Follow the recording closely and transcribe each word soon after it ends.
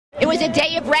was a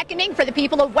day of reckoning for the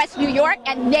people of West New York,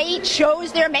 and they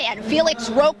chose their man, Felix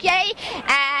Roque,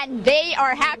 and they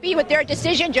are happy with their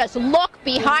decision. Just look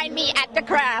behind me at the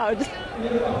crowd.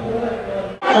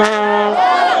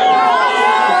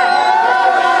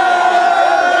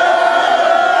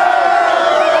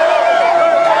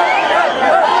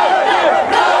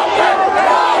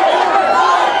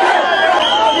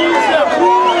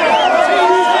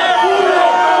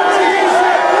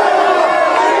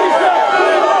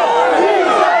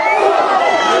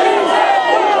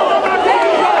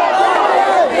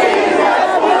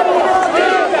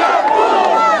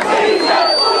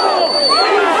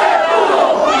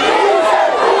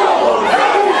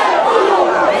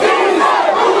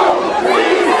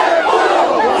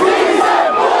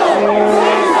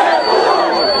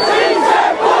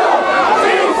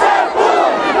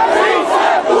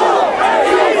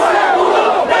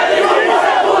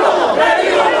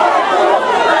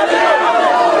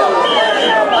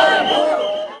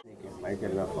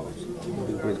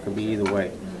 It could be either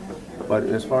way. But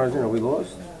as far as, we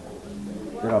lost,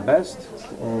 did our best,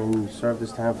 and served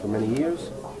this town for many years.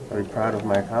 Very proud of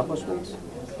my accomplishments.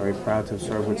 Very proud to have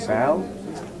served with Sal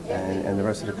and the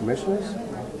rest of the commissioners.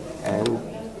 And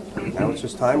now it's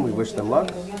just time. We wish them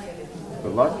luck.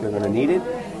 Good luck. They're going to need it.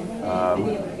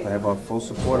 I have our full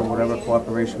support of whatever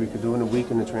cooperation we could do in a week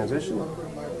in the transition.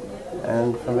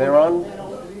 And from there on,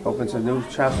 hope it's a new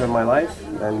chapter in my life,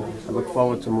 and I look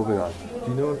forward to moving on. Do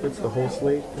you know if it's the whole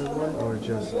slate or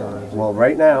just... Well,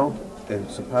 right now,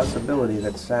 there's a possibility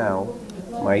that Sal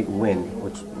might win,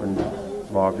 when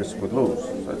Marcus would lose.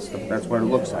 That's what it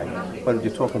looks like. But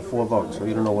you're talking 4 votes, so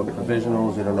you don't know what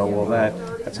provisionals, you don't know all that.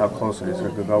 That's how close it is.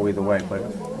 It could go either way. But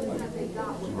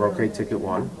Roque ticket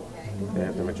 1. They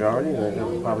have the majority.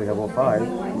 They'll probably have all 5,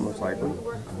 most likely.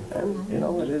 And,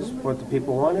 it is what the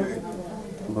people wanted.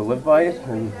 We'll live by it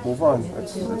and move on.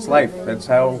 It's life. That's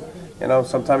how...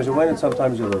 sometimes you win and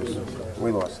sometimes you lose.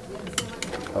 We lost.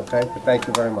 Okay? But thank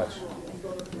you very much.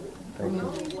 Thank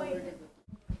you.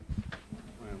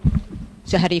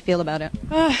 So how do you feel about it?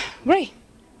 Great.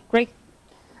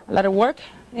 A lot of work,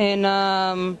 and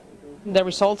the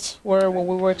results were what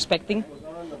we were expecting.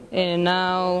 And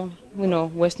now,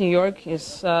 West New York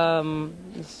is going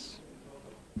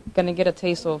to get a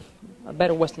taste of a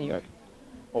better West New York.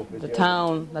 The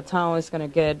town is going to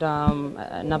get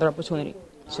another opportunity.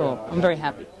 So I'm very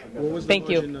happy. What was the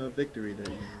margin of victory that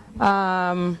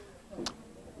you...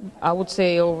 I would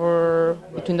say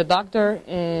between the doctor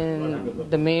and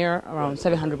the mayor, around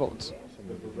 700 votes.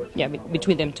 Yeah,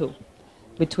 between them two.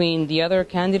 Between the other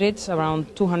candidates,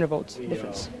 around 200 votes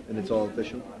difference. And it's all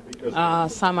official?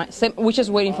 We're just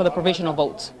waiting for the provisional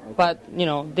votes. But,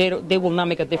 they will not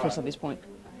make a difference at this point.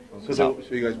 So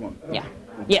you guys won? Yeah.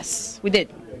 Yes, we did.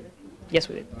 Yes,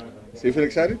 we did. So you feel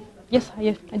excited? Yes,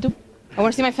 I do. I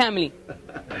want to see my family.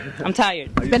 I'm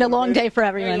tired. It's been a long day for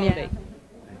everyone. Yeah.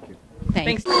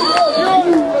 Thanks. Thanks.